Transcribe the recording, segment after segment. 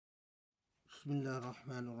بسم الله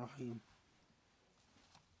الرحمن الرحيم.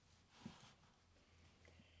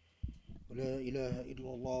 لا إله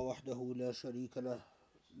إلا الله وحده لا شريك له،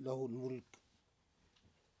 له الملك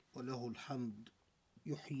وله الحمد،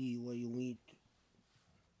 يحيي ويميت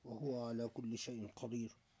وهو على كل شيء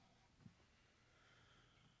قدير،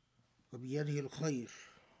 وبيده الخير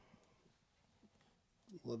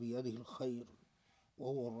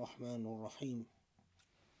وهو الرحمن الرحيم.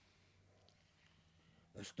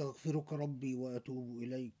 أستغفرك ربي وأتوب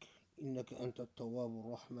إليك، إنك أنت التواب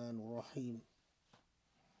الرحمن الرحيم.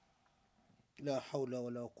 لا حول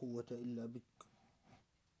ولا قوة إلا بك،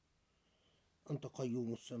 أنت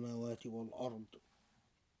قيوم السماوات والأرض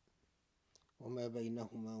وما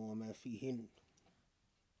بينهما وما فيهن،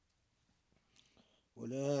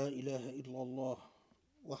 ولا إله إلا الله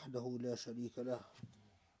وحده لا شريك له.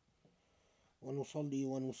 ونصلي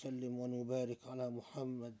ونسلم ونبارك على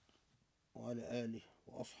محمد وعلى آله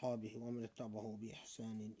وأصحابه ومن اتبعه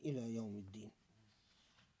بإحسان إلى يوم الدين.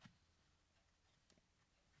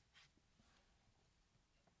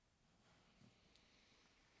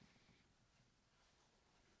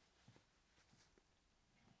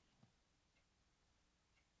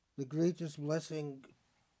 The greatest blessing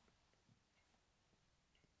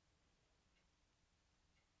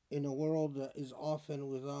in a world that is often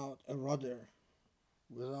without a rudder,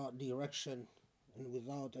 without direction, and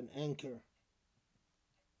without an anchor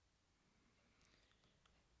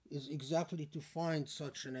is exactly to find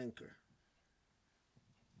such an anchor,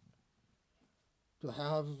 to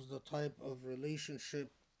have the type of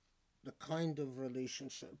relationship, the kind of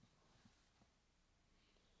relationship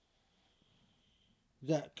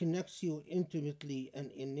that connects you intimately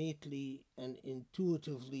and innately and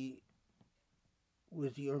intuitively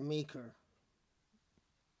with your Maker,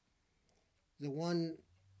 the one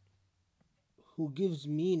who gives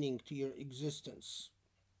meaning to your existence.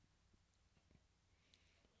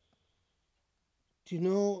 To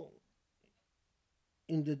know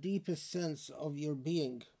in the deepest sense of your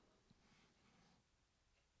being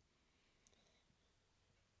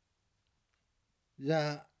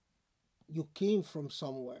that you came from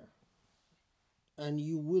somewhere and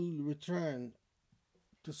you will return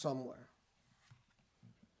to somewhere,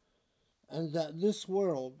 and that this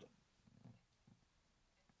world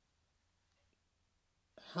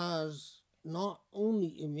has not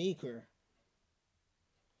only a maker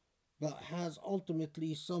but has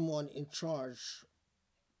ultimately someone in charge,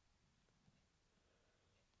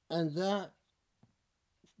 and that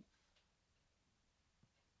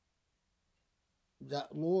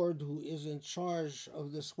Lord who is in charge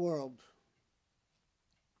of this world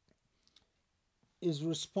is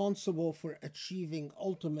responsible for achieving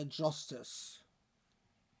ultimate justice,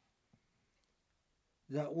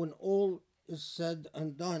 that when all is said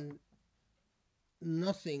and done,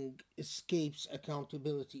 nothing escapes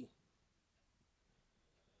accountability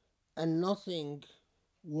and nothing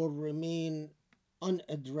will remain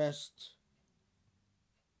unaddressed,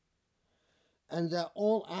 and that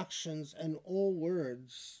all actions and all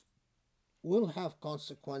words will have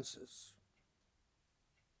consequences.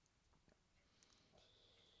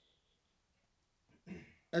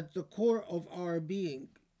 At the core of our being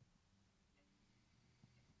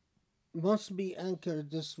must be anchored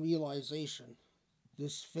this realization,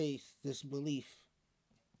 this faith, this belief,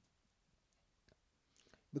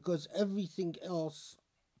 because everything else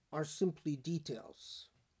are simply details.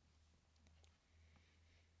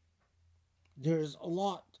 There's a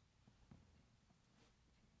lot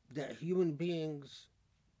that human beings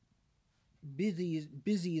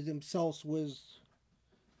busy themselves with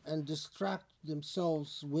and distract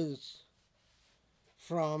themselves with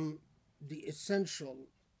from the essential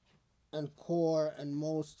and core and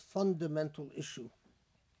most fundamental issue,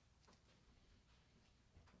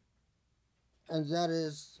 and that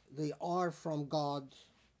is they are from God,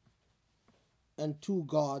 and to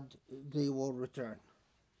God they will return.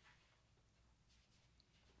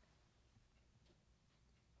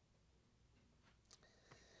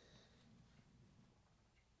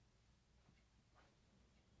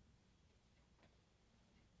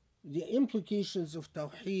 The implications of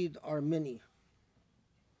Tawheed are many,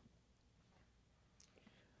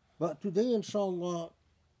 but today, inshallah,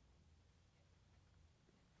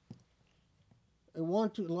 I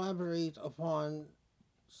want to elaborate upon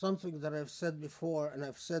something that I've said before and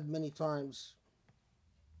I've said many times,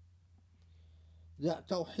 that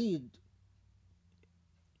Tawheed,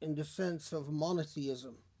 in the sense of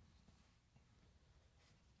monotheism,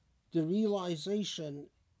 the realization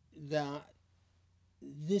that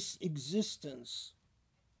this existence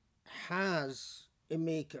has a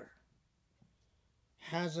maker,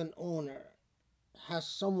 has an owner, has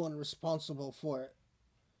someone responsible for it.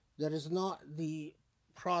 That is not the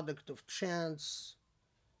product of chance.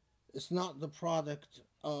 It's not the product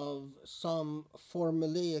of some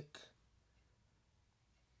formulaic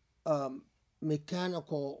um,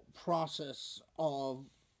 mechanical process of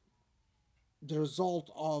the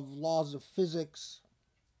result of laws of physics.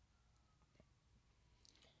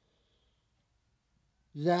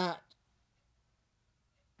 That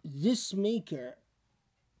this maker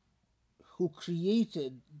who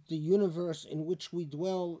created the universe in which we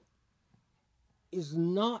dwell is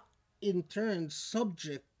not in turn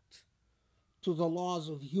subject to the laws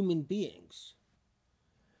of human beings.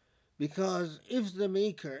 Because if the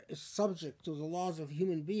maker is subject to the laws of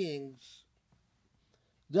human beings,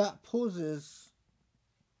 that poses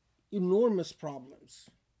enormous problems.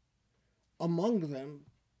 Among them,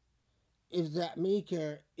 if that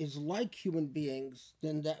maker is like human beings,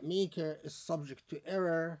 then that maker is subject to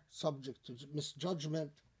error, subject to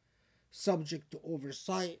misjudgment, subject to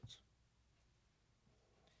oversight.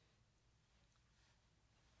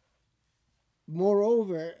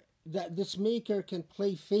 Moreover, that this maker can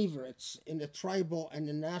play favorites in a tribal and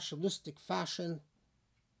a nationalistic fashion.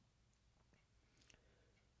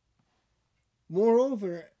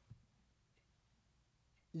 Moreover,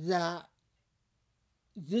 that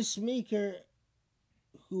this maker,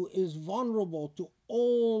 who is vulnerable to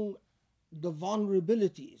all the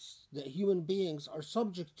vulnerabilities that human beings are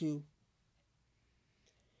subject to,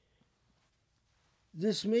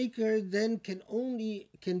 this maker then can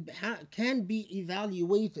be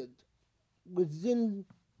evaluated within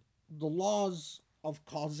the laws of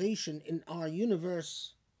causation in our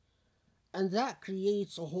universe, and that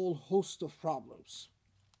creates a whole host of problems.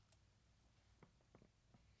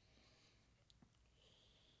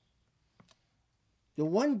 The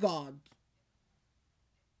one God,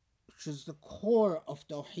 which is the core of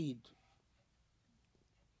Tawheed,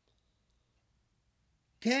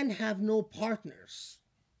 can have no partners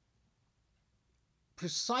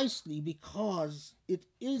precisely because it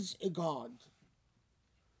is a God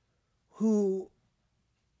who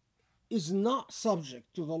is not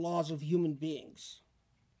subject to the laws of human beings,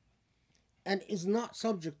 and is not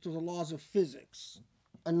subject to the laws of physics,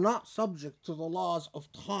 and not subject to the laws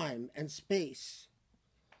of time and space,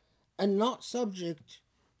 and not subject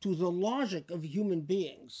to the logic of human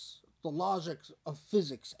beings, the logic of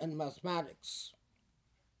physics and mathematics.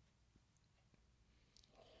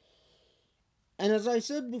 And as I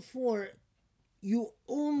said before, you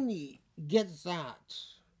only get that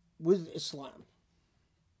with Islam.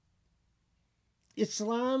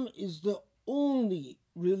 Islam is the only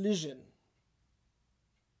religion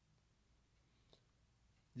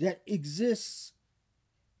that exists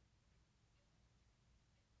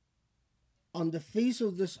on the face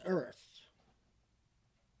of this earth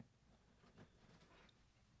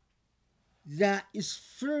that is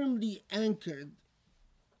firmly anchored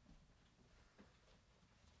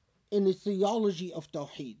in a theology of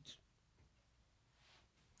Tawheed.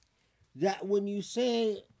 That when you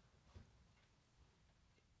say,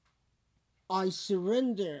 I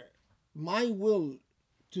surrender my will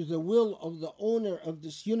to the will of the owner of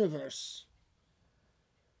this universe,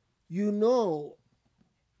 you know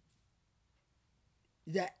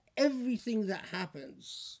that everything that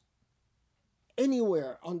happens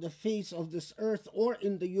anywhere on the face of this earth or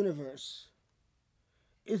in the universe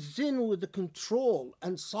is in with the control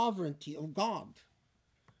and sovereignty of God.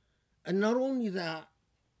 And not only that,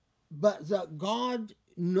 but that God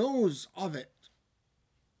knows of it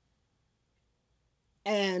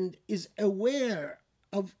and is aware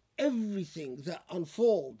of everything that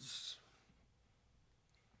unfolds.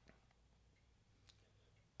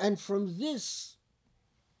 And from this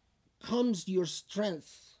comes your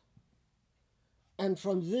strength, and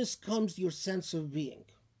from this comes your sense of being.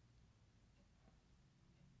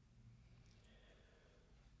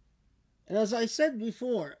 And as I said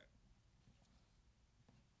before,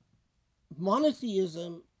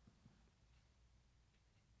 monotheism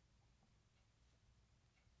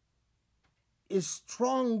is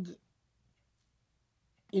strong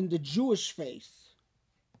in the Jewish faith,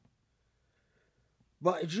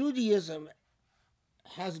 but Judaism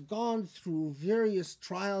has gone through various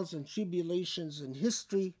trials and tribulations in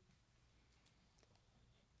history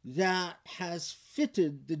that has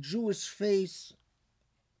fitted the Jewish faith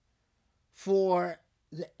for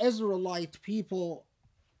the Israelite people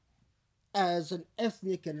as an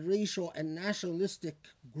ethnic and racial and nationalistic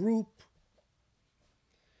group,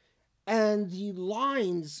 and the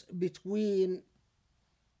lines between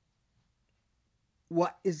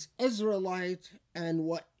what is Israelite and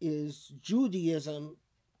what is Judaism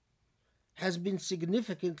has been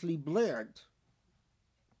significantly blurred.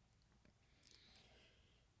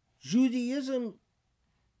 Judaism,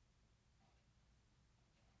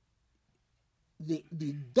 the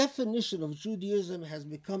definition of Judaism has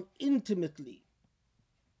become intimately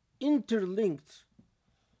interlinked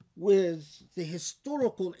with the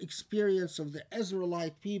historical experience of the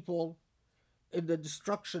Israelite people in the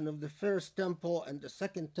destruction of the first temple and the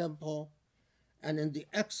second temple, and in the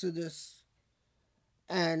Exodus,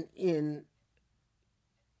 and in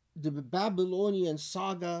the Babylonian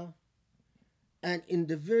saga, and in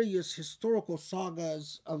the various historical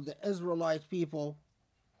sagas of the Israelite people.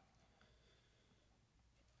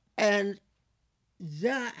 And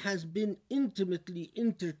that has been intimately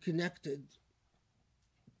interconnected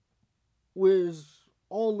with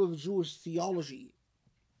all of Jewish theology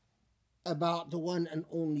about the one and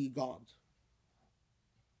only God.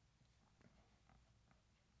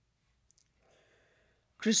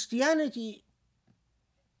 Christianity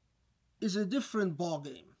is a different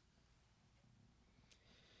ballgame.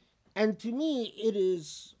 And to me, it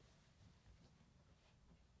is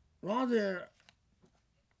rather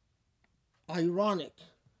ironic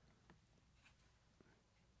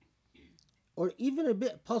or even a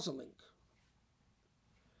bit puzzling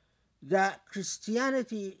that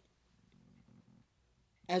Christianity,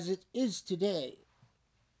 as it is today,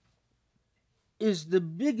 is the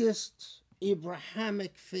biggest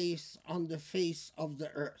Abrahamic faith on the face of the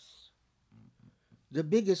earth, the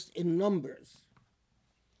biggest in numbers,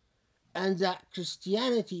 and that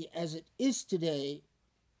Christianity, as it is today,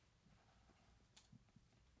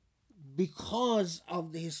 because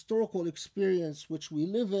of the historical experience which we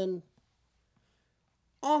live in,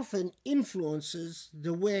 often influences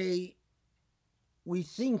the way we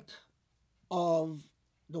think of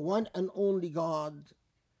the one and only God,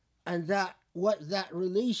 and that what that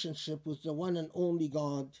relationship with the one and only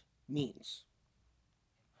God means.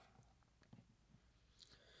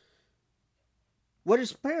 What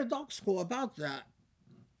is paradoxical about that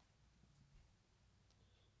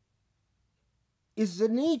is the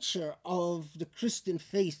nature of the Christian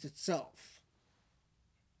faith itself.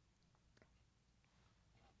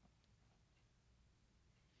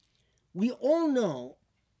 We all know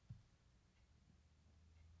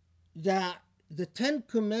that the 10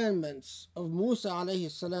 Commandments of Musa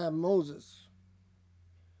alayhi salam, Moses,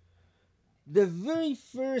 the very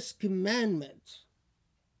first commandment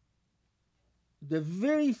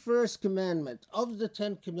of the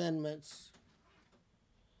 10 Commandments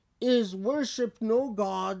is worship no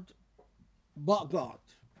God but God.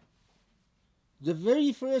 The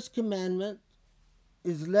very first commandment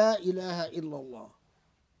is La ilaha illallah.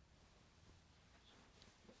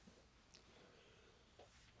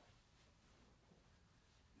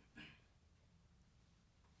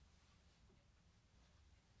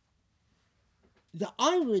 The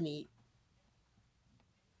irony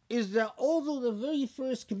is that although the very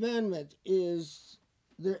first commandment is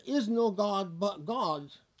there is no God but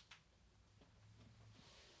God,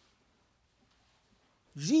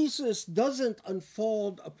 Jesus doesn't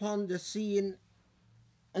unfold upon the scene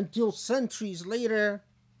until centuries later.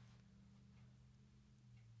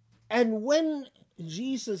 And when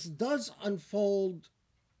Jesus does unfold,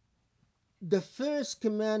 the first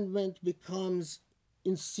commandment becomes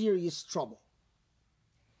in serious trouble.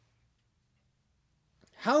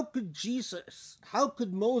 How could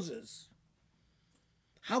Moses,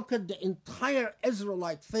 how could the entire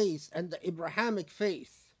Israelite faith and the Abrahamic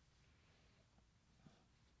faith,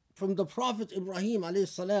 from the Prophet Ibrahim alayhi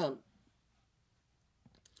salam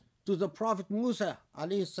to the Prophet Musa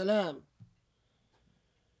alayhi salam,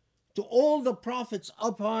 to all the prophets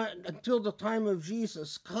up until the time of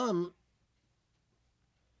Jesus, come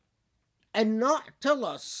and not tell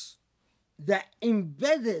us that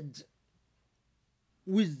embedded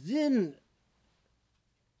within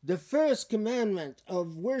the first commandment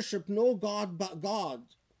of worship no God but God,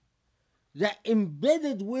 that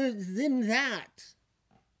embedded within that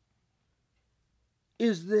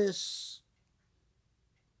is this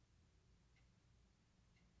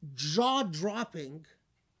jaw-dropping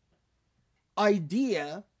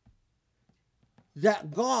idea that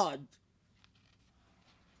God,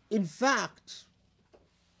 in fact,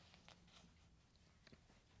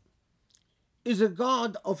 is a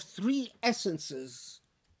God of three essences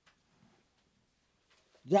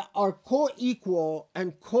that are co-equal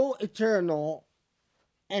and co-eternal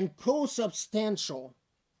and co-substantial.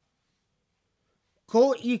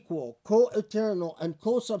 Co-equal, co-eternal, and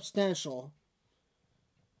co-substantial.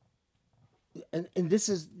 And this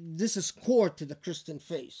is core to the Christian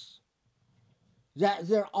faith. That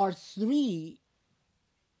there are three,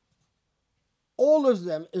 all of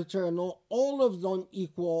them eternal, all of them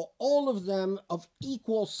equal, all of them of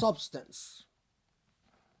equal substance.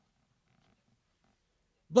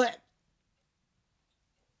 But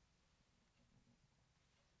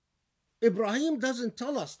Ibrahim doesn't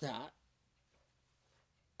tell us that,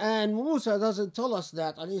 and Musa doesn't tell us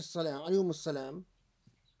that, alayhi salam.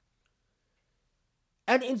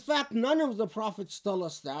 And in fact, none of the prophets tell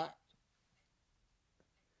us that.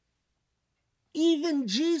 Even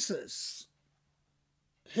Jesus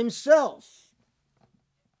himself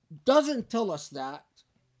doesn't tell us that.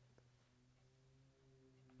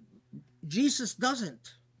 Jesus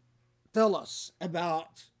doesn't tell us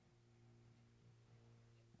about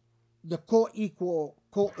the co-equal,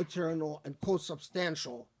 co-eternal, and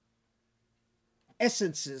co-substantial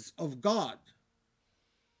essences of God.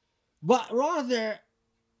 But rather,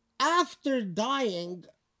 after dying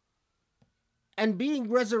and being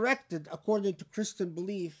resurrected according to Christian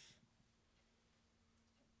belief,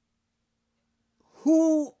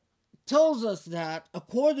 who tells us that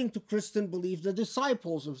according to Christian belief? The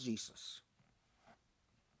disciples of Jesus.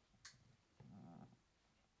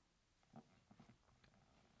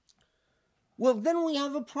 Well, then we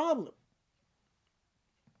have a problem.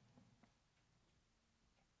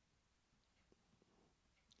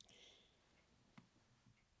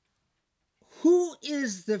 Who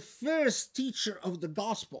is the first teacher of the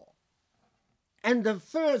gospel and the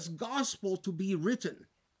first gospel to be written?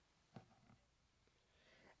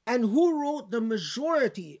 And who wrote the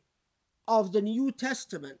majority of the New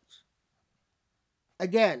Testament?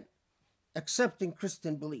 Again, accepting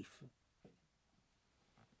Christian belief.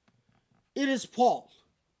 It is Paul.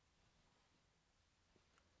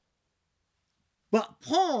 But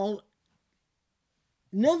Paul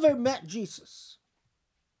never met Jesus.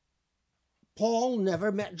 Paul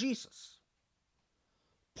never met Jesus.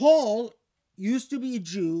 Paul used to be a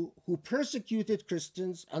Jew who persecuted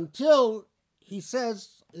Christians until he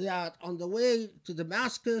says that on the way to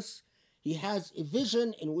Damascus, he has a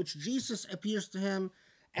vision in which Jesus appears to him,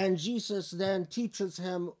 and Jesus then teaches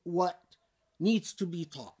him what needs to be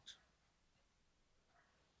taught.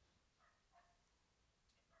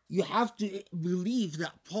 You have to believe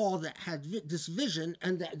that Paul that had this vision,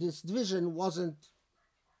 and that this vision wasn't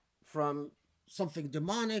from something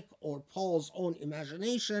demonic or Paul's own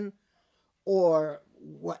imagination or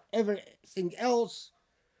whatever thing else,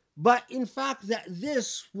 but in fact that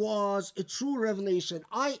this was a true revelation,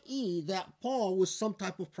 i.e. that Paul was some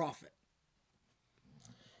type of prophet.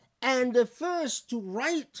 And the first to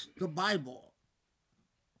write the Bible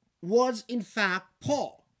was in fact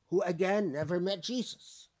Paul, who again never met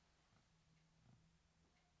Jesus.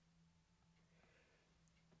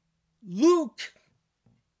 Luke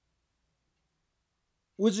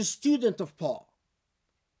was a student of Paul.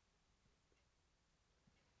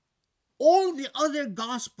 All the other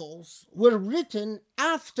Gospels were written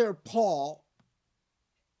after Paul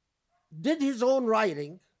did his own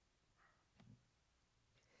writing,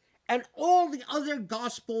 and all the other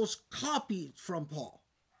Gospels copied from Paul.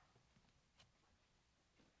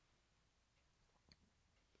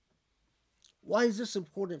 Why is this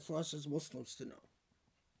important for us as Muslims to know?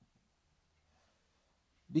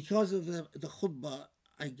 Because of the khutbah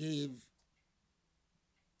I gave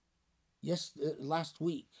last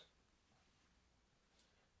week.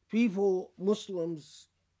 People, Muslims,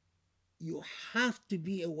 you have to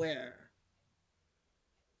be aware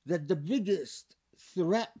that the biggest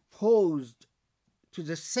threat posed to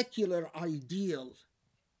the secular ideal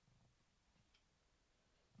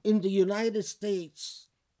in the United States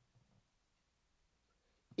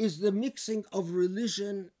is the mixing of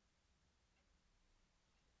religion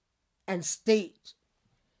and state.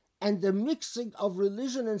 And the mixing of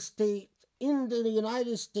religion and state in the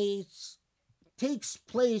United States takes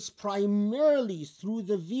place primarily through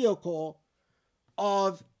the vehicle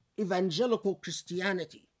of evangelical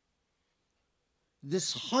Christianity.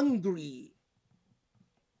 This hungry,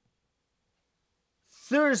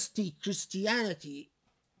 thirsty Christianity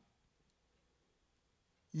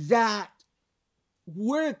that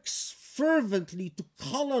works fervently to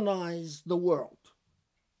colonize the world.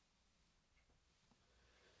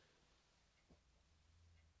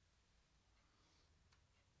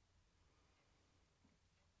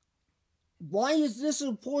 Why is this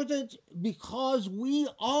important? Because we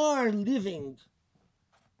are living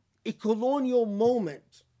a colonial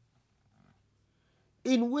moment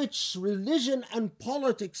in which religion and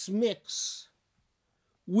politics mix,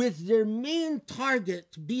 with their main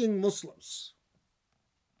target being Muslims.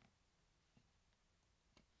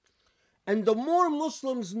 And the more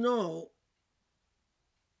Muslims know,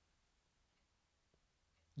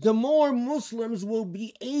 the more Muslims will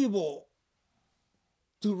be able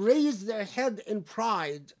to raise their head in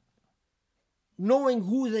pride, knowing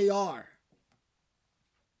who they are.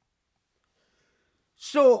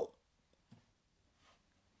 So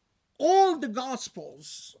all the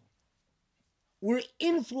Gospels were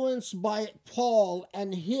influenced by Paul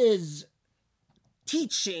and his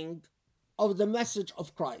teaching of the message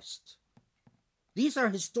of Christ. These are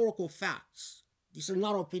historical facts. These are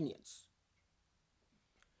not opinions.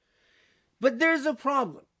 But there's a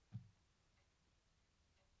problem.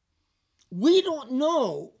 We don't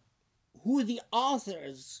know who the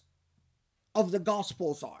authors of the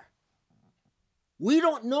Gospels are. We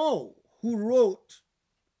don't know who wrote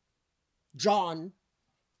John,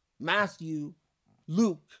 Matthew,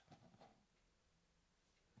 Luke.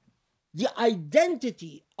 The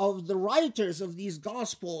identity of the writers of these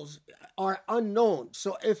Gospels are unknown.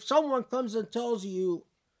 So if someone comes and tells you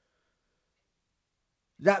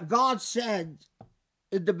that God said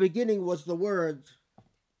in the beginning was the Word,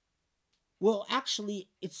 well, actually,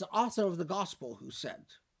 it's the author of the Gospel who said.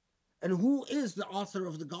 And who is the author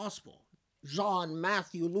of the Gospel? John,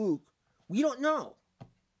 Matthew, Luke. We don't know.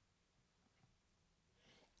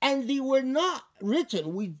 And they were not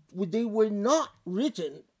written. They were not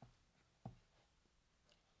written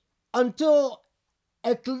until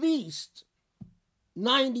at least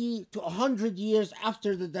 90 to 100 years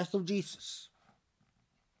after the death of Jesus.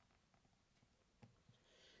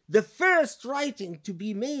 The first writing to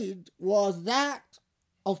be made was that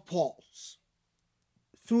of Paul's,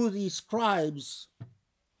 through the scribes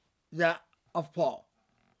of Paul.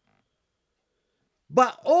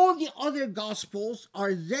 But all the other Gospels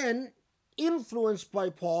are then influenced by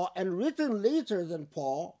Paul and written later than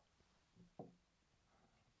Paul.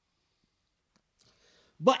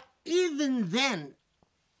 But even then,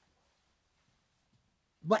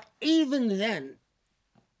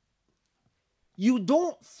 you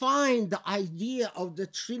don't find the idea of the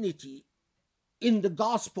Trinity in the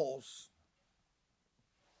Gospels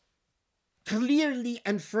clearly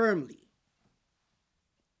and firmly.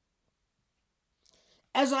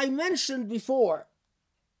 As I mentioned before,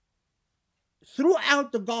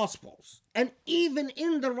 throughout the Gospels, and even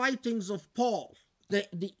in the writings of Paul, the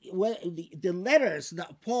letters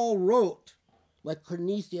that Paul wrote, like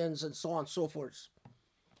Corinthians and so on and so forth,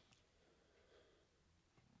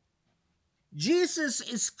 Jesus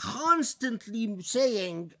is constantly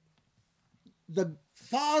saying, the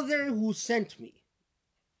Father who sent me,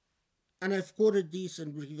 and I've quoted these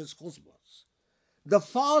in previous khutbahs, the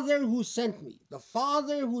Father who sent me, the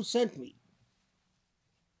Father who sent me.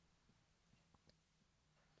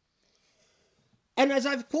 And as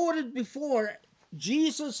I've quoted before,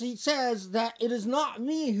 Jesus, he says that it is not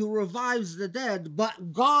me who revives the dead,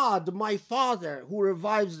 but God, my Father, who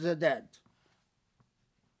revives the dead.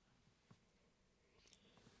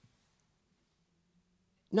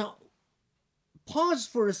 Now, pause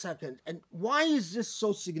for a second. And why is this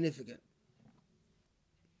so significant?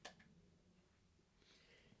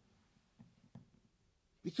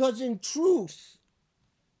 Because in truth,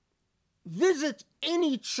 visit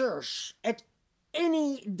any church at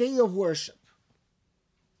any day of worship,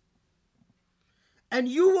 and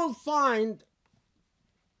you will find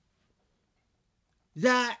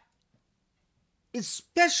that,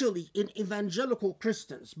 especially in evangelical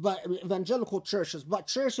Christians, but evangelical churches, but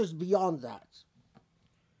churches beyond that,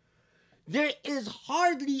 there is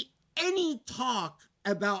hardly any talk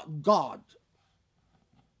about God.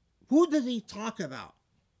 Who do they talk about?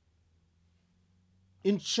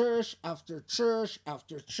 In church after church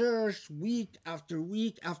after church, week after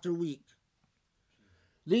week after week.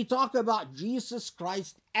 They talk about Jesus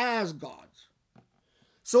Christ as God.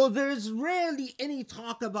 So there's rarely any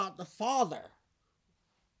talk about the Father.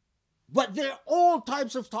 But there are all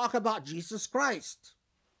types of talk about Jesus Christ.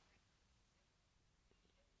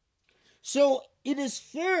 So it is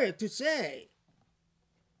fair to say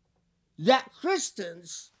that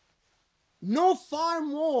Christians know far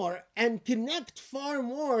more and connect far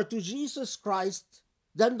more to Jesus Christ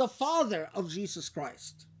than the Father of Jesus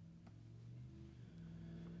Christ.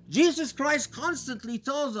 Jesus Christ constantly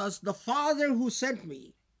tells us, the Father who sent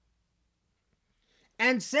me,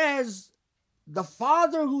 and says, the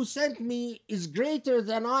Father who sent me is greater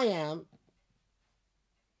than I am.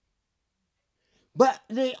 But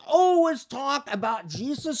they always talk about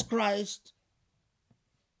Jesus Christ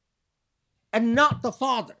and not the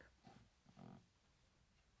Father.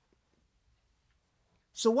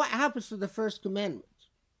 So what happens to the first commandment?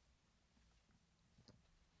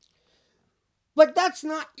 But that's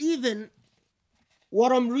not even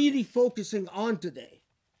what I'm really focusing on today.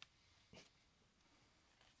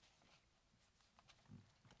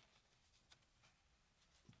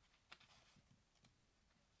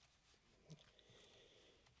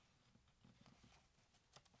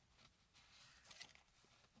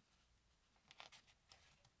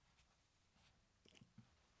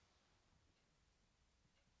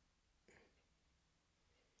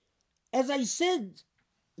 as I said,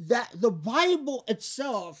 that the Bible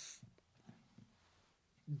itself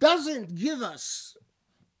doesn't give us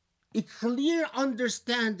a clear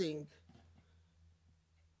understanding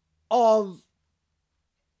of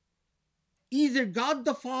either God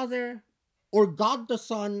the Father or God the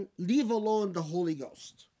Son, leave alone the Holy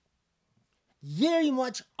Ghost. Very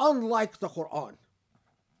much unlike the Quran.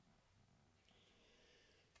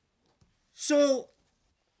 So,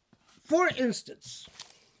 for instance,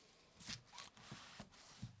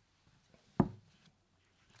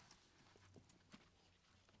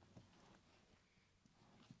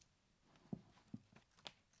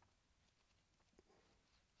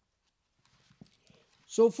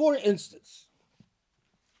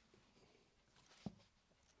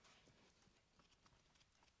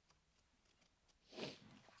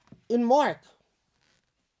 in Mark,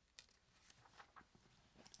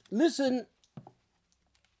 listen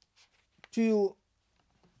to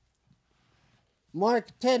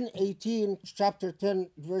Mark 10:18, chapter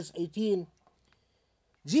 10, verse 18.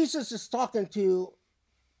 Jesus is talking to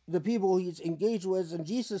the people he's engaged with, and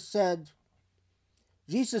Jesus said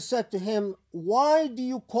to him, "Why do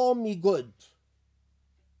you call me good?"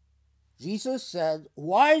 Jesus said,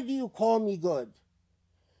 "Why do you call me good?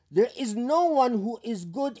 There is no one who is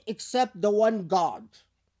good except the one God."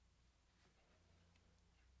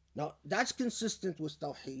 Now, that's consistent with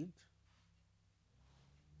Tawheed.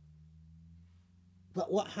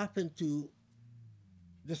 But what happened to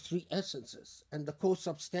the three essences and the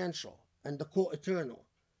co-substantial and the co-eternal?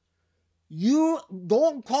 You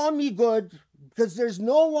don't call me good because there's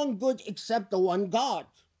no one good except the one God.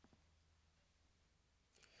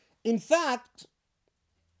 In fact,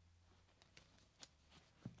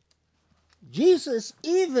 Jesus,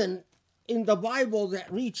 even in the Bible that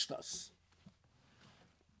reached us,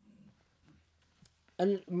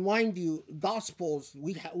 and mind you, Gospels,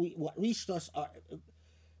 what reached us are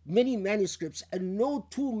many manuscripts, and no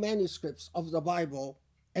two manuscripts of the Bible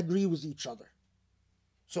agree with each other.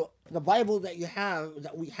 So the Bible that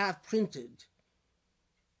we have printed,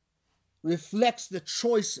 reflects the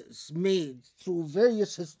choices made through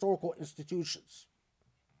various historical institutions.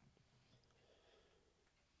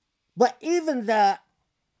 But even that,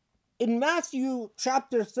 in Matthew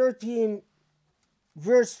chapter 13,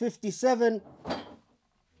 verse 57,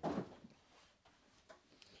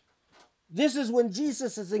 this is when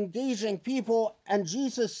Jesus is engaging people, and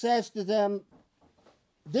Jesus says to them,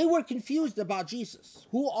 they were confused about Jesus.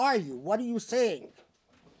 Who are you? What are you saying?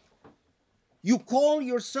 You call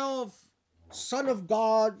yourself Son of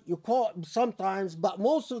God, you call sometimes, but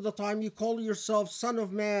most of the time you call yourself Son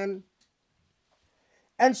of Man.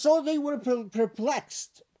 And so they were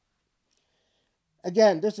perplexed.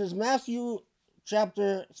 Again, this is Matthew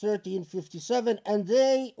chapter 13, 57, and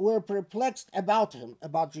they were perplexed about him,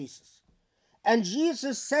 about Jesus. And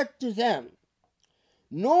Jesus said to them,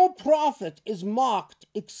 "No prophet is mocked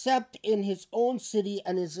except in his own city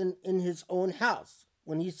and is in his own house."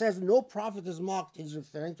 When he says no prophet is mocked, he's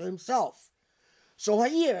referring to himself. So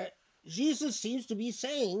here, Jesus seems to be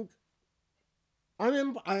saying, I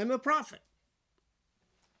am a prophet.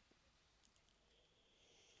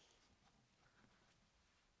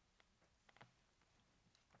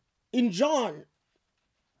 In John,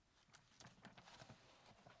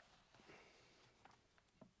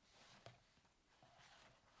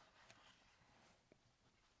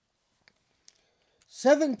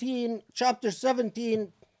 chapter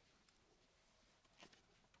 17,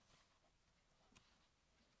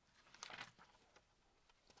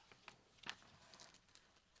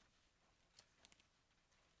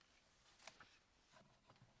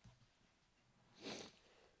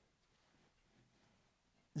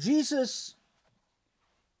 Jesus,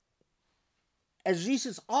 as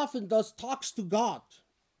Jesus often does, talks to God.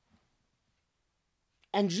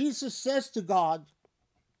 And Jesus says to God,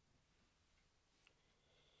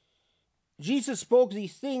 Jesus spoke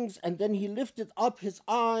these things, and then he lifted up his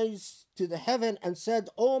eyes to the heaven and said,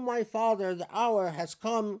 "O my Father, the hour has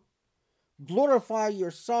come. Glorify your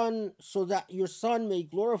Son, so that your Son may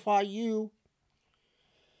glorify you."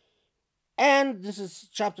 And this is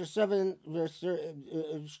chapter 17, verse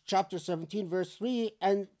 3.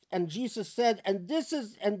 And Jesus said, and this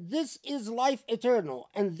is life eternal,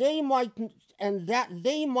 and that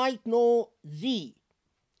they might know thee,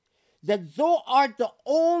 that thou art the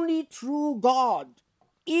only true God,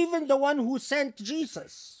 even the one who sent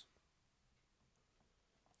Jesus.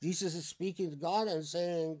 Jesus is speaking to God and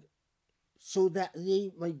saying, so that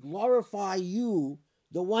they may glorify you,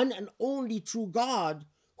 the one and only true God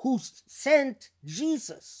who sent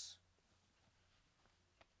Jesus.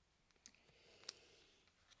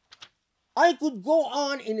 I could go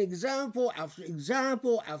on in example after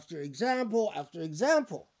example after example after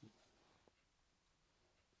example.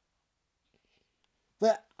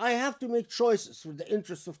 But I have to make choices for the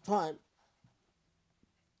interest of time.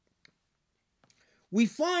 We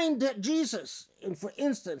find that Jesus, and for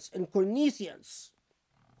instance, in Corinthians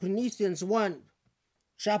 1,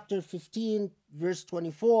 chapter 15, verse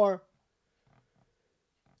 24,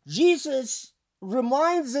 Jesus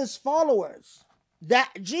reminds his followers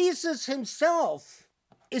that Jesus himself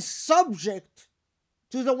is subject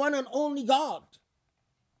to the one and only God.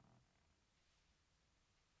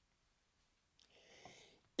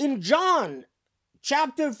 In John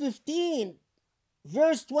chapter 15,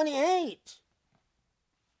 verse 28,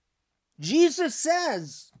 Jesus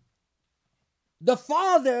says, "The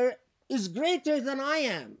Father is greater than I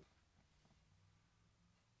am."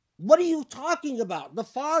 What are you talking about? The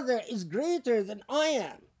Father is greater than I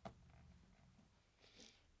am.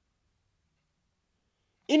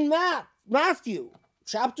 In Matthew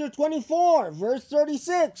chapter 24, verse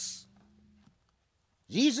 36,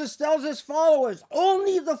 Jesus tells his followers,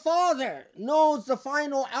 "Only the Father knows the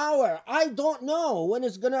final hour. I don't know when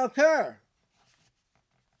it's going to occur."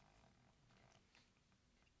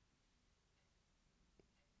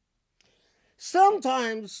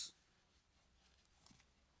 Sometimes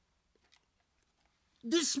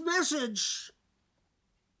this message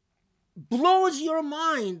blows your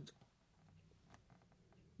mind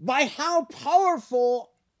by how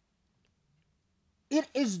powerful it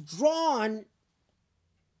is drawn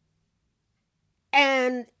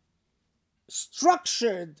and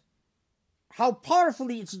structured, how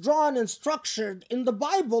powerfully it's drawn and structured in the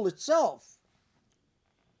Bible itself.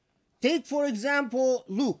 Take, for example,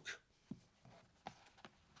 Luke.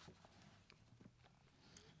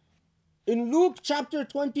 In Luke chapter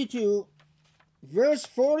 22, verse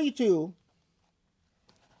 42,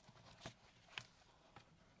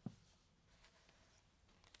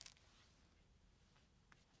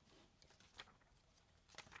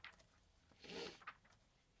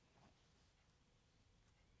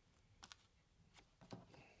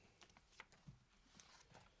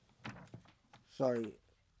 sorry.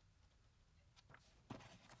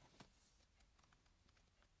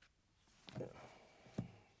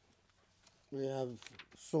 We have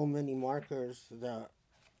so many markers that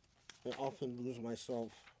I often lose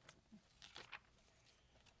myself.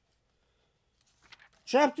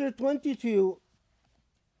 Chapter 22,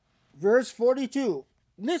 verse 42.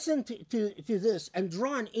 Listen to this and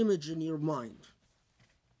draw an image in your mind.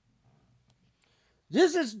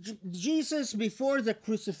 This is Jesus before the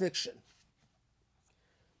crucifixion.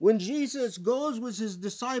 When Jesus goes with his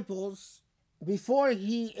disciples before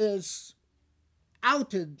he is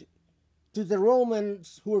outed to the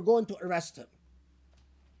Romans who are going to arrest him.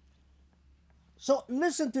 So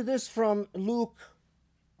listen to this from Luke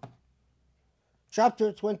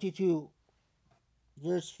chapter 22,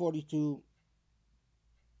 verse 42.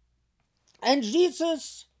 "And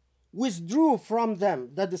Jesus withdrew from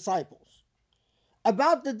them, the disciples,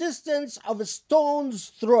 about the distance of a stone's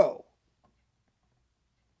throw.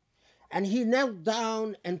 And he knelt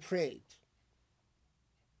down and prayed,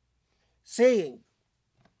 saying,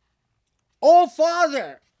 O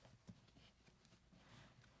Father,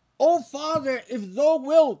 if thou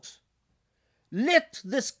wilt, let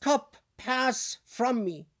this cup pass from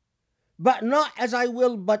me. But not as I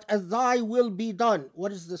will, but as thy will be done."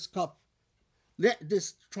 What is this cup? Let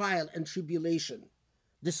this trial and tribulation,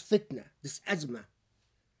 this fitna, this azma,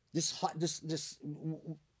 the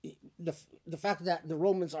fact that the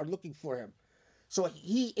Romans are looking for him. So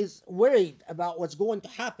he is worried about what's going to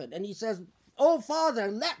happen. And he says, "Oh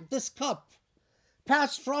Father, let this cup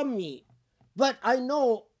pass from me. But I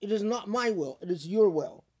know it is not my will, it is your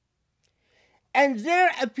will." And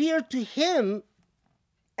there appeared to him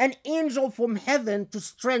an angel from heaven to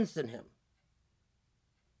strengthen him.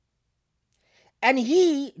 And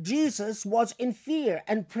he, Jesus, was in fear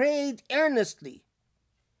and prayed earnestly.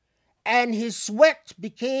 And his sweat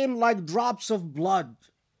became like drops of blood.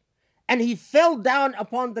 And he fell down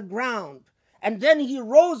upon the ground. And then he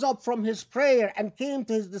rose up from his prayer and came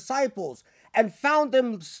to his disciples and found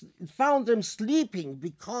them sleeping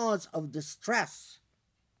because of distress.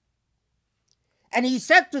 And he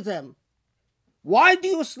said to them, "Why do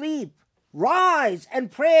you sleep? Rise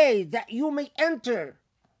and pray that you may enter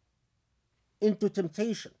into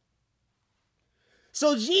temptation."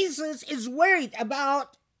 So Jesus is worried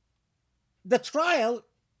about the trial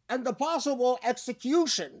and the possible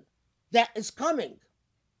execution that is coming.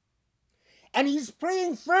 And he's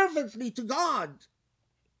praying fervently to God,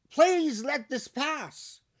 "Please let this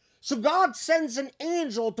pass." So God sends an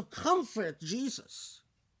angel to comfort Jesus.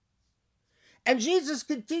 And Jesus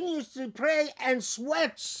continues to pray, and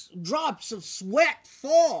drops of sweat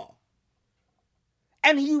fall.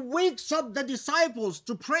 And he wakes up the disciples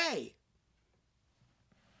to pray.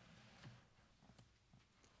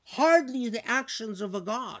 Hardly the actions of a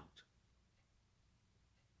God.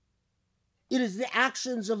 It is the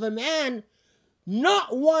actions of a man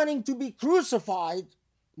not wanting to be crucified,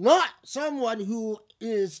 not someone who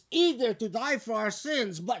is eager to die for our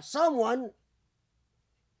sins, but someone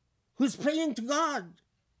who's praying to God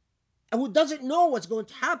and who doesn't know what's going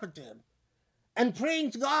to happen to him, and praying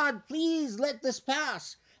to God, please let this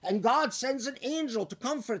pass. And God sends an angel to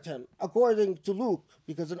comfort him, according to Luke,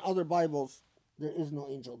 because in other Bibles there is no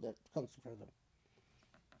angel that comforts him.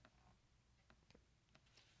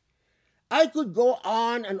 I could go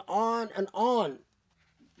on and on and on.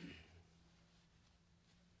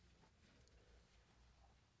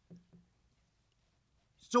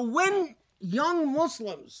 So when young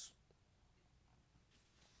Muslims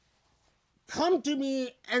come to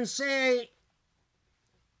me and say,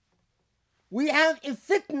 we have a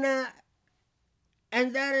fitna,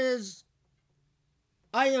 and that is,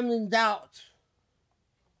 I am in doubt.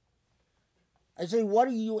 I say, what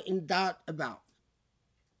are you in doubt about?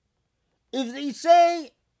 If they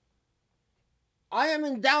say, I am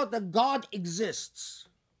in doubt that God exists,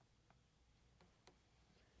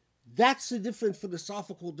 that's a different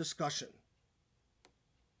philosophical discussion.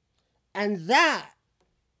 And that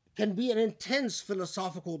can be an intense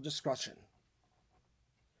philosophical discussion.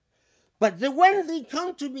 But when they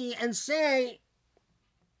come to me and say,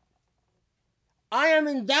 I am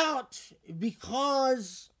in doubt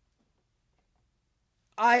because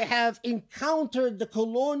I have encountered the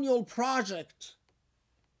colonial project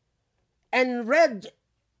and read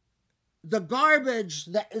the garbage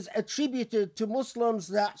that is attributed to Muslims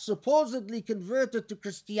that supposedly converted to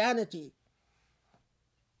Christianity,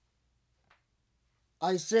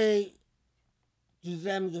 I say to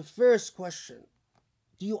them the first question,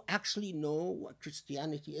 do you actually know what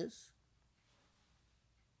Christianity is?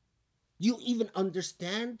 Do you even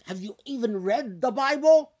understand? Have you even read the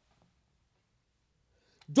Bible?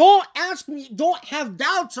 Don't ask me, don't have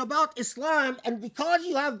doubts about Islam, and because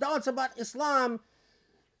you have doubts about Islam,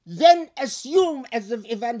 then assume, as the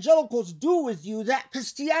evangelicals do with you, that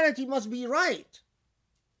Christianity must be right.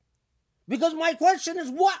 Because my question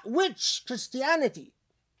is, which Christianity?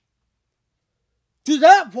 To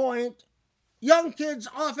that point, young kids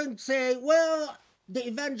often say, well, the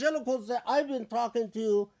evangelicals that I've been talking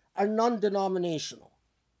to are non-denominational.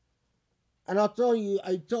 And I'll tell you,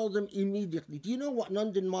 I tell them immediately, do you know what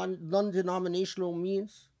non-denominational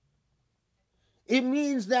means? It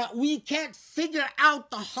means that we can't figure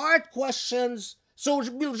out the hard questions, so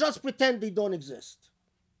we'll just pretend they don't exist.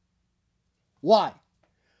 Why?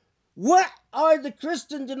 What are the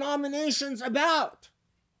Christian denominations about?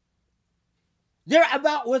 They're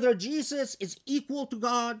about whether Jesus is equal to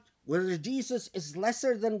God, whether Jesus is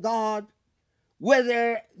lesser than God,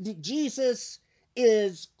 whether Jesus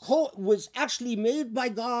was actually made by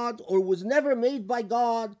God or was never made by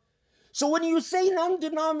God. So when you say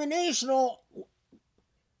non-denominational,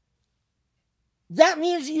 that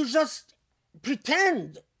means you just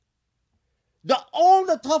pretend that all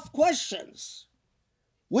the tough questions,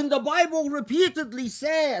 when the Bible repeatedly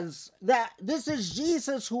says that this is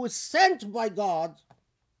Jesus who is sent by God,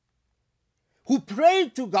 who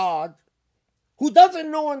prayed to God, who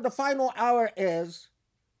doesn't know when the final hour is,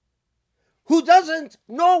 who doesn't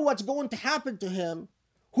know what's going to happen to him,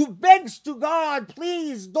 who begs to God,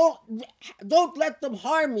 please don't let them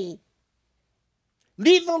harm me.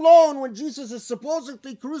 Leave alone when Jesus is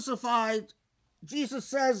supposedly crucified. Jesus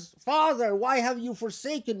says, Father, why have you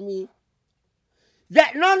forsaken me?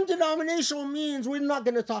 That non-denominational means we're not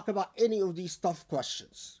going to talk about any of these tough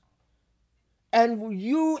questions. And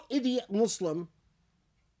you, idiot Muslim,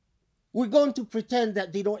 we're going to pretend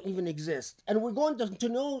that they don't even exist. And we're going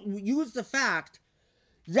to use the fact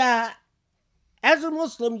that as a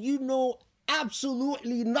Muslim, you know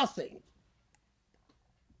absolutely nothing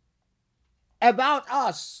about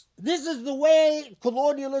us. This is the way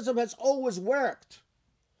colonialism has always worked.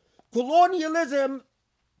 Colonialism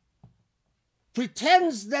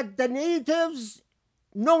pretends that the natives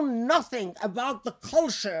know nothing about the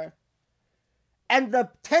culture and the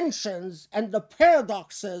tensions and the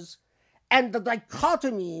paradoxes and the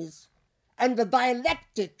dichotomies and the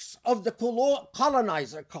dialectics of the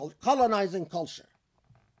colonizing culture.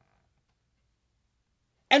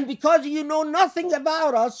 And because you know nothing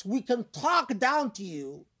about us, we can talk down to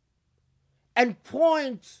you and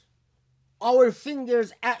point our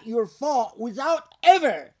fingers at your fault without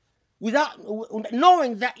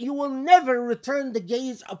knowing that you will never return the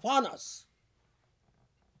gaze upon us.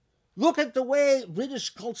 Look at the way British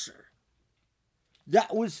culture,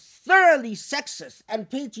 that was thoroughly sexist and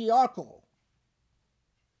patriarchal,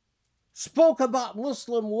 spoke about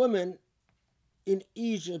Muslim women in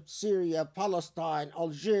Egypt, Syria, Palestine,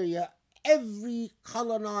 Algeria, every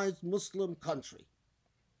colonized Muslim country.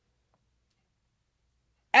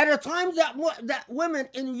 At a time that women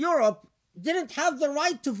in Europe didn't have the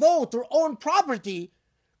right to vote or own property,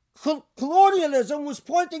 colonialism was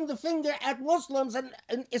pointing the finger at Muslims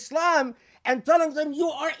and Islam and telling them you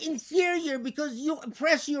are inferior because you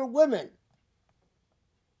oppress your women.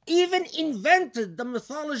 Even invented the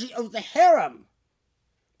mythology of the harem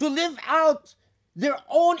to live out their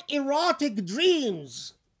own erotic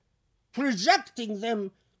dreams, projecting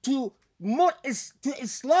them to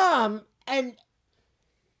Islam and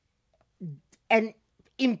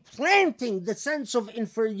implanting the sense of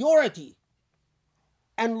inferiority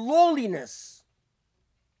and lowliness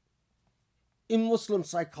in Muslim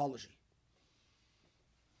psychology.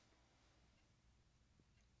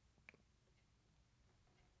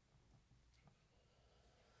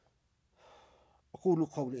 أقول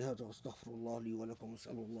قولي هذا وأستغفر الله لي ولكم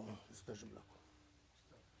وأسأل الله يستجب لكم.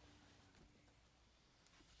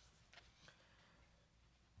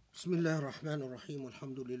 بسم الله الرحمن الرحيم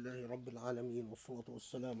والحمد لله رب العالمين والصلاة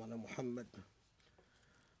والسلام على محمد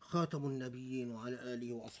خاتم النبيين وعلى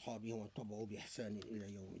آله وأصحابه ومن تبعوا بإحسان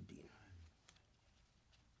إلى يوم الدين.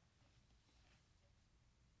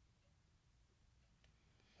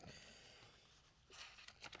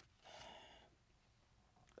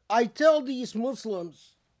 I tell these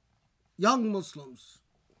Muslims, young Muslims,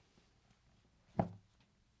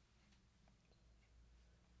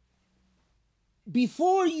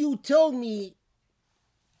 before you tell me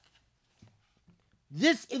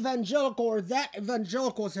this evangelical or that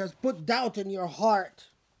evangelical has put doubt in your heart,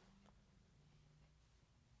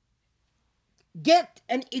 get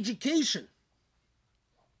an education.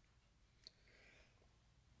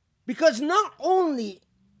 Because not only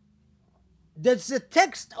does the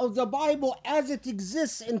text of the Bible as it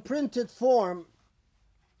exists in printed form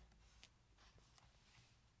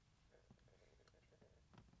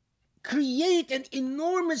create an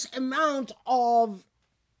enormous amount of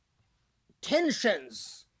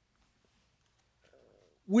tensions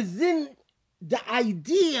within the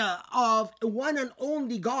idea of a one and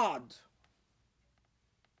only God,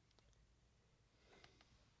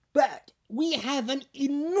 but we have an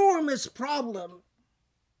enormous problem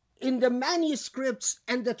in the manuscripts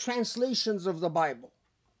and the translations of the Bible.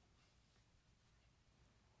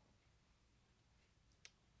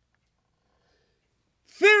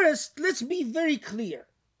 First, let's be very clear.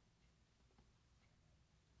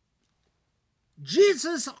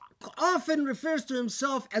 Jesus often refers to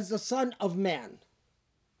himself as the Son of Man.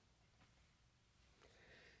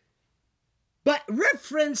 But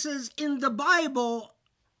references in the Bible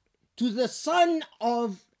to the son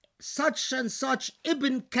of such and such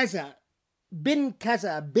ibn kaza, bin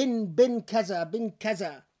kaza, bin kaza, bin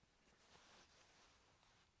kaza,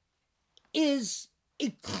 is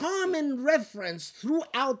a common reference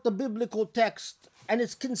throughout the biblical text, and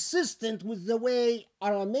it's consistent with the way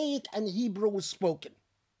Aramaic and Hebrew was spoken.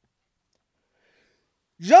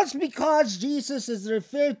 Just because Jesus is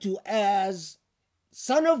referred to as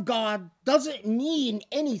Son of God doesn't mean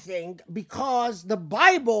anything, because the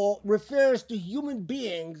Bible refers to human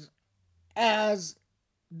beings as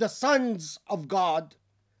the sons of God,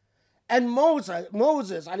 and Moses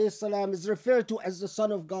alayhi salam, is referred to as the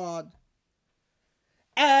Son of God,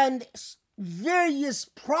 and various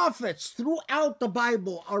prophets throughout the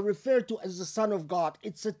Bible are referred to as the Son of God.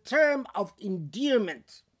 It's a term of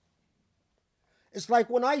endearment. It's like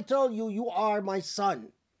when I tell you, you are my son,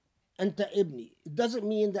 anta ibni. It doesn't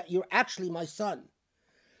mean that you're actually my son.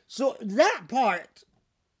 So that part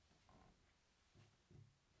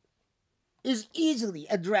is easily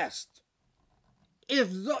addressed.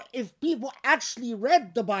 If people actually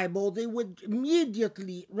read the Bible, they would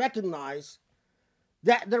immediately recognize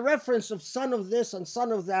that the reference of son of this and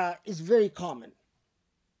son of that is very common.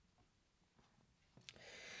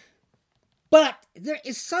 But there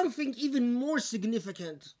is something even more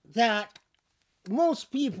significant that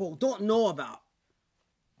most people don't know about.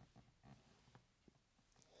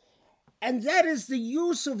 And that is the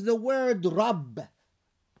use of the word Rabb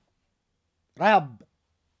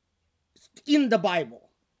in the Bible.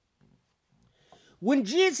 When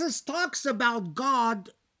Jesus talks about God,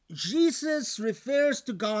 Jesus refers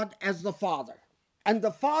to God as the Father, and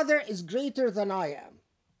the Father is greater than I am.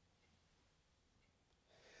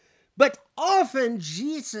 But often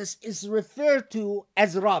Jesus is referred to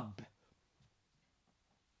as Rabb.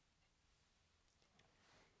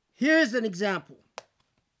 Here's an example.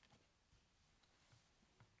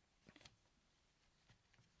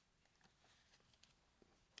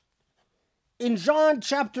 In John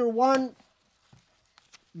chapter 1,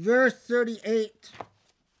 verse 38,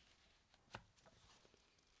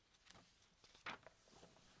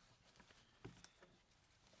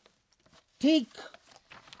 take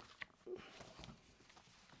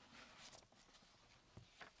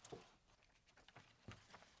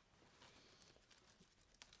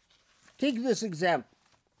this example.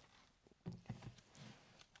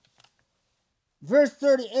 Verse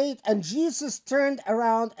 38, and Jesus turned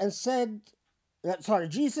around and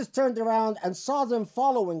saw them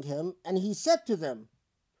following him, and he said to them,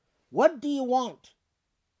 "What do you want?"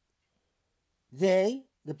 They,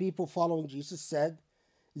 the people following Jesus,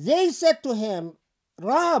 they said to him,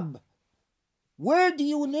 "Rab, where do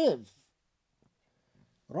you live?"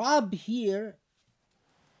 Rab here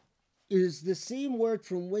is the same word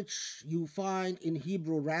from which you find in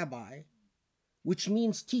Hebrew rabbi, which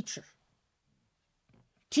means teacher.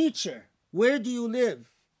 Teacher, where do you live?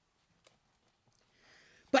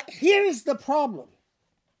 But here is the problem.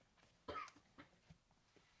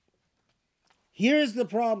 Here is the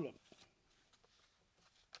problem.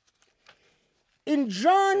 In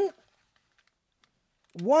John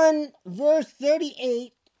 1, verse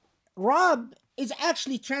 38, Rab is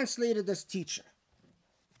actually translated as teacher.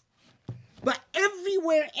 But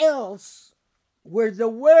everywhere else where the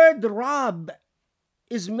word Rab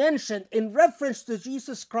is mentioned in reference to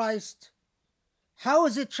Jesus Christ, how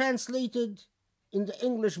is it translated in the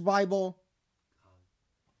English Bible?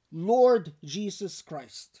 Lord Jesus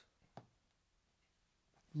Christ.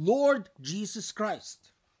 Lord Jesus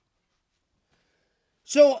Christ.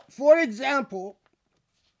 So, for example,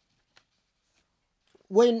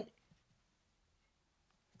 when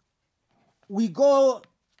we go,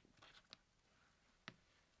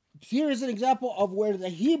 here is an example of where the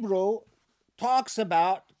Hebrew talks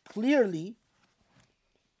about clearly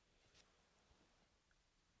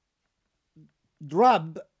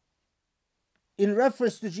Rab in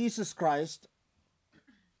reference to Jesus Christ.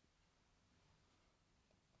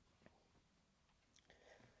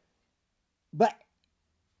 But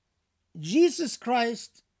Jesus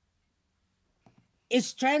Christ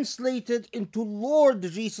is translated into Lord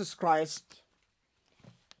Jesus Christ.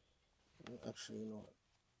 Actually, no.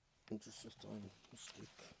 Interest of time. Mistake.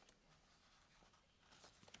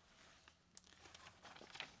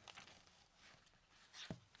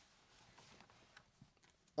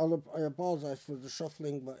 I apologize for the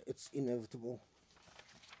shuffling, but it's inevitable.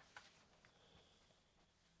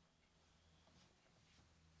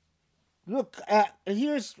 Look,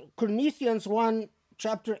 here's Corinthians 1,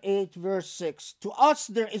 chapter 8, verse 6. To us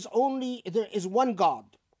there is one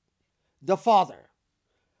God, the Father,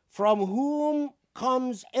 from whom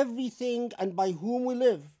comes everything and by whom we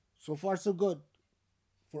live. So far, so good.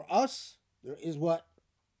 For us, there is what?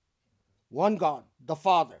 One God, the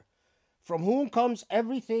Father, from whom comes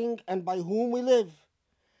everything and by whom we live.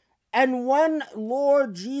 And one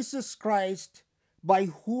Lord Jesus Christ, by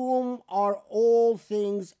whom are all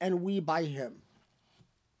things, and we by him.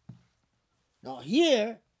 Now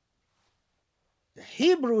here, the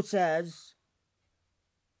Hebrew says,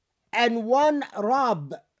 and one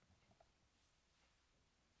Rab,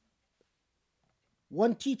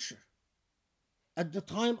 one teacher. At the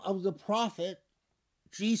time of the prophet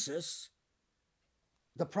Jesus,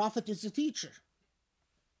 the prophet is a teacher.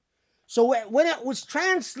 So when it was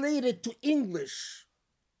translated to English,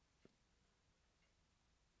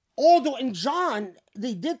 although in John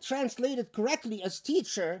they did translate it correctly as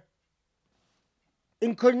teacher,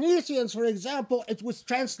 in Corinthians, for example, it was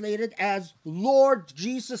translated as Lord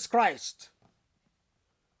Jesus Christ.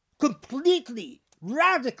 Completely,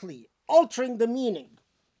 radically altering the meaning.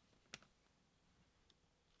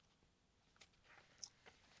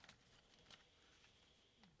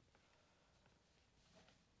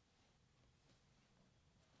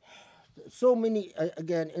 So many,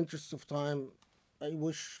 again, interests of time. I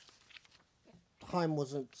wish time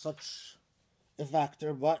wasn't such a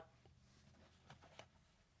factor, but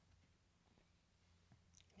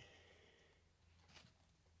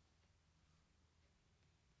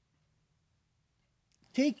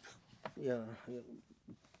take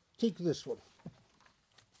this one.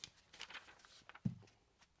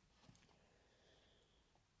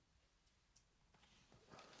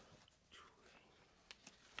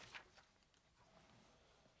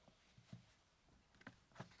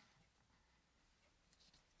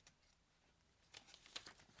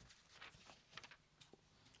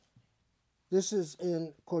 This is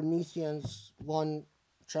in Corinthians 1,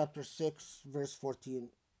 chapter 6, verse 14.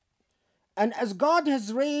 And as God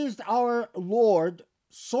has raised our Lord,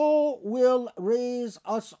 so will raise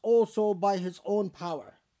us also by his own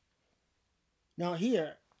power. Now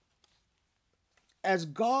here, as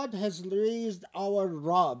God has raised our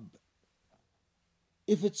Rabb.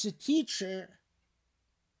 If it's a teacher,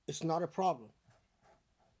 it's not a problem.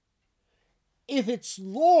 If it's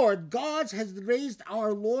Lord, God has raised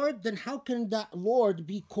our Lord, then how can that Lord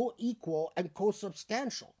be co-equal and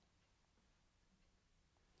co-substantial?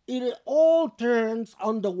 It all turns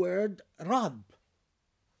on the word Rabb.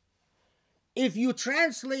 If you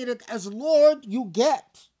translate it as Lord, you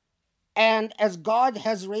get, and as God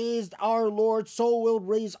has raised our Lord, so will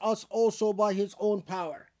raise us also by his own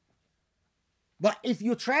power. But if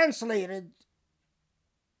you translate it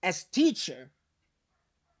as teacher,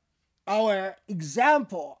 our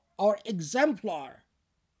example, our exemplar,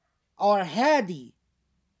 our hadi,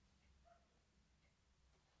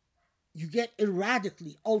 you get a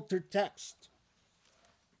radically altered text.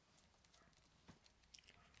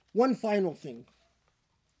 One final thing.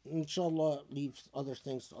 Inshallah, leave other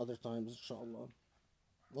things to other times, inshallah.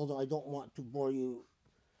 Although I don't want to bore you.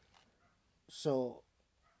 So,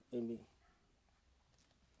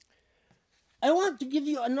 I want to give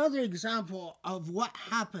you another example of what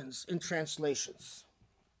happens in translations.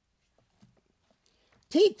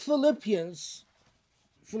 Take Philippians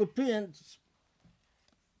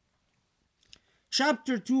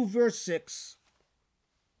chapter 2, verse 6.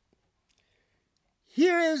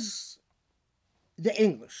 Here is the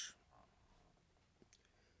English.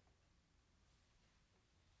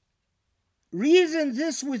 Reason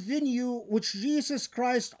this within you, which Jesus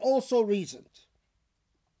Christ also reasoned.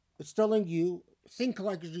 It's telling you, think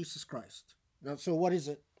like Jesus Christ. Now, so what is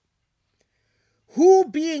it? Who,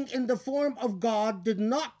 being in the form of God, did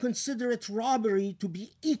not consider it robbery to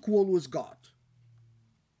be equal with God.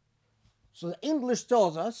 So the English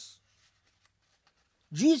tells us,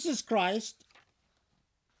 Jesus Christ,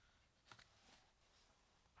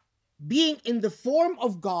 being in the form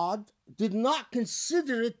of God, did not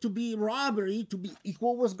consider it to be robbery to be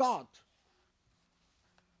equal with God.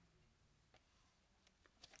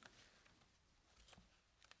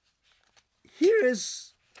 Here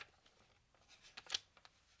is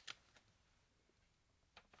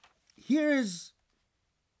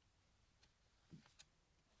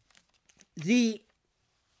the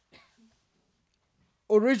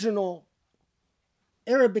original.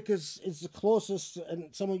 Arabic is the closest,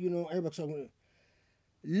 and some of you know Arabic. So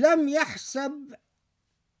لم يحسب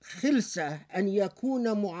خلسة أن يكون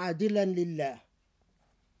معادلا لله.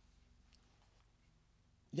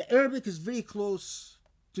 The Arabic is very close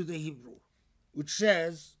to the Hebrew, which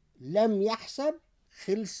says لم يحسب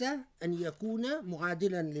خلسة أن يكون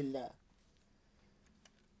معادلا لله.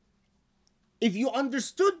 If you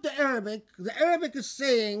understood the Arabic is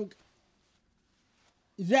saying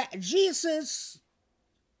that Jesus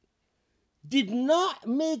did not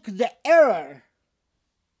make the error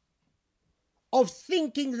of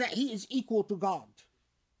thinking that he is equal to God.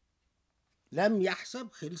 لم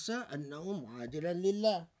يحسب خلسة أنه معادلا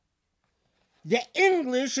لله. The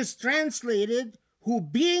English is translated, who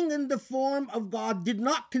being in the form of God did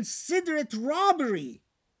not consider it robbery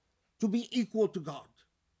to be equal to God.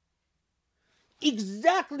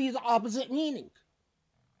 Exactly the opposite meaning.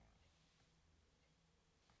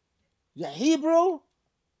 The Hebrew,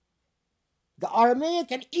 the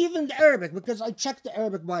Aramaic, and even the Arabic, because I checked the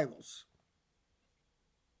Arabic Bibles,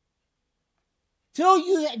 tell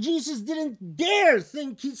you that Jesus didn't dare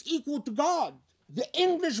think he's equal to God. The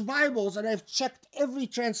English Bibles, and I've checked every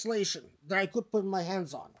translation that I could put my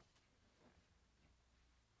hands on,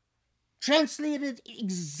 translated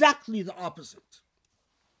exactly the opposite.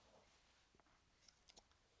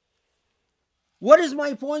 What is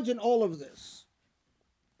my point in all of this?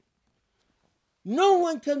 No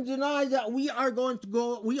one can deny that we are going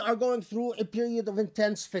through a period of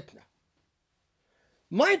intense fitna.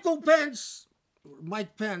 Mike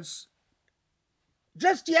Pence,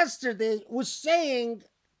 just yesterday was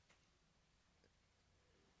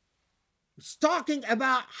talking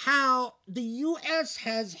about how the U.S.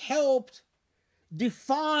 has helped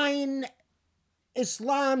define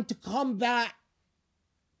Islam to combat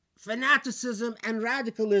fanaticism and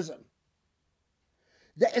radicalism.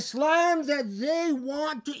 The Islam that they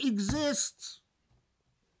want to exist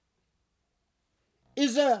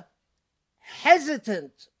is a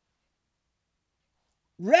hesitant,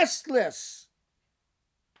 restless,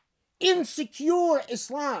 insecure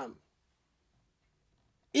Islam.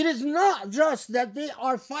 It is not just that they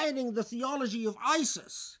are fighting the theology of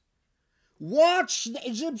ISIS. Watch the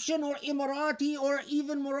Egyptian or Emirati or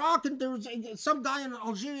even Moroccan. There was some guy on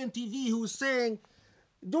Algerian TV who was saying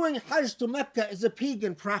doing Hajj to Mecca is a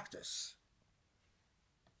pagan practice.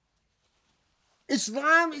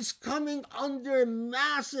 Islam is coming under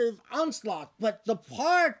massive onslaught, but the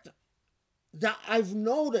part that I've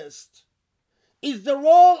noticed is the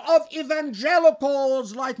role of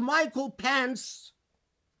evangelicals like Michael Pence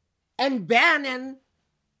and Bannon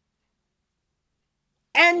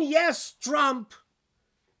and yes, Trump,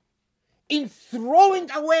 in throwing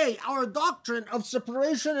away our doctrine of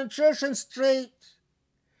separation of church and state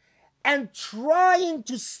and trying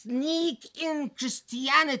to sneak in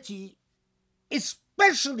Christianity,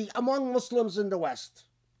 especially among Muslims in the West.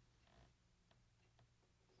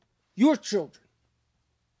 Your children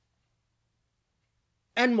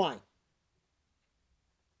and mine,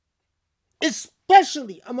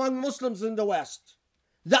 especially among Muslims in the West.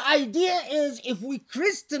 The idea is if we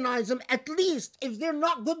Christianize them, at least if they're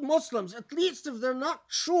not good Muslims, at least if they're not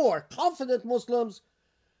sure, confident Muslims,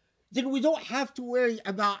 then we don't have to worry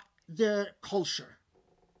about their culture.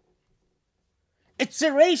 It's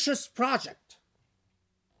a racist project.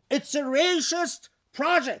 It's a racist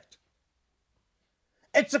project.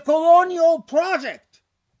 It's a colonial project.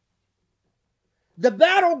 The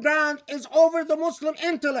battleground is over the Muslim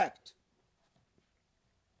intellect.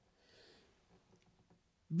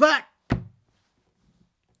 But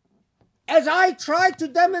as I try to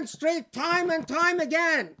demonstrate time and time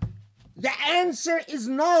again, the answer is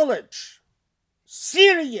knowledge.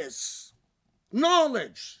 Serious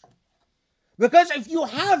knowledge. Because if you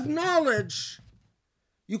have knowledge,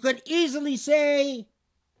 you can easily say,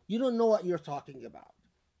 you don't know what you're talking about.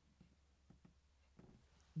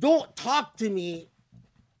 Don't talk to me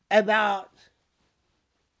about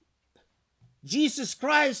Jesus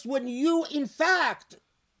Christ when you, in fact,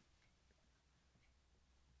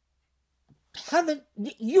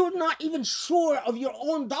 you're not even sure of your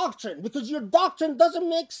own doctrine because your doctrine doesn't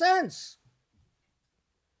make sense.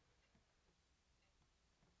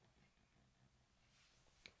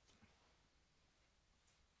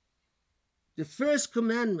 The first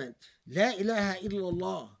commandment, La ilaha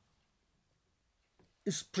illallah,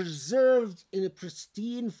 is preserved in a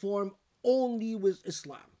pristine form only with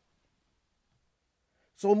Islam.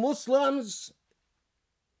 So Muslims,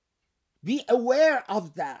 be aware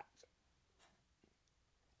of that.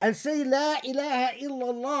 And say La ilaha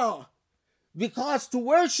illallah, because to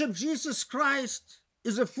worship Jesus Christ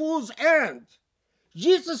is a fool's errand.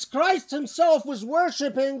 Jesus Christ himself was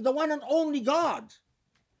worshiping the one and only God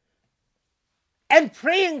and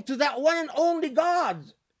praying to that one and only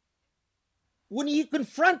God when he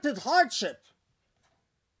confronted hardship.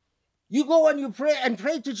 You go and you pray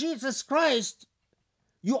to Jesus Christ,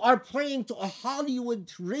 you are praying to a Hollywood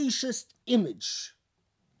racist image.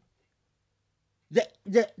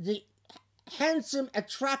 The handsome,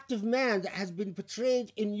 attractive man that has been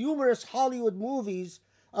portrayed in numerous Hollywood movies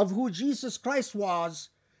of who Jesus Christ was,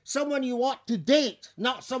 someone you want to date,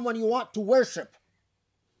 not someone you want to worship.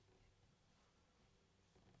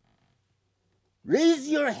 Raise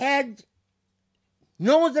your head,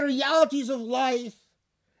 know the realities of life,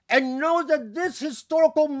 and know that this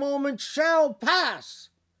historical moment shall pass.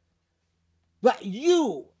 But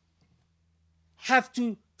you have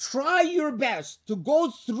to try your best to go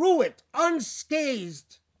through it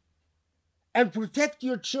unscathed and protect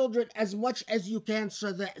your children as much as you can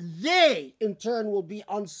so that they, in turn, will be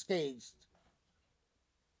unscathed.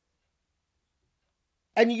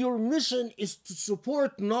 And your mission is to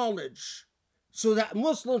support knowledge so that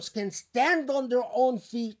Muslims can stand on their own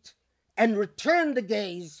feet and return the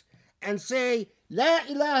gaze and say, La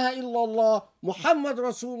ilaha illallah, Muhammad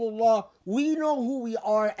Rasulullah, we know who we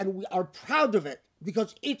are and we are proud of it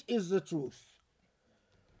because it is the truth.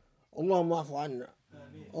 Allahumma afu anna,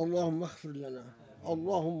 Allahumma aghfir lana,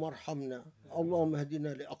 Allahumma arhamna, Allahumma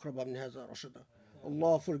hadina li aqraba min hadha rashada.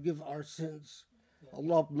 Allah forgive our sins.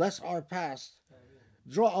 Allah bless our past.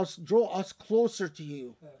 Draw us closer to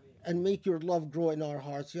you and make your love grow in our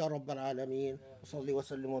hearts. Ya Rabbal Alameen. Salli wa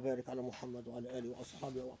sallim wa barik ala Muhammad wa ala alihi wa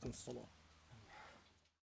ashabihi wa aqim as-salah.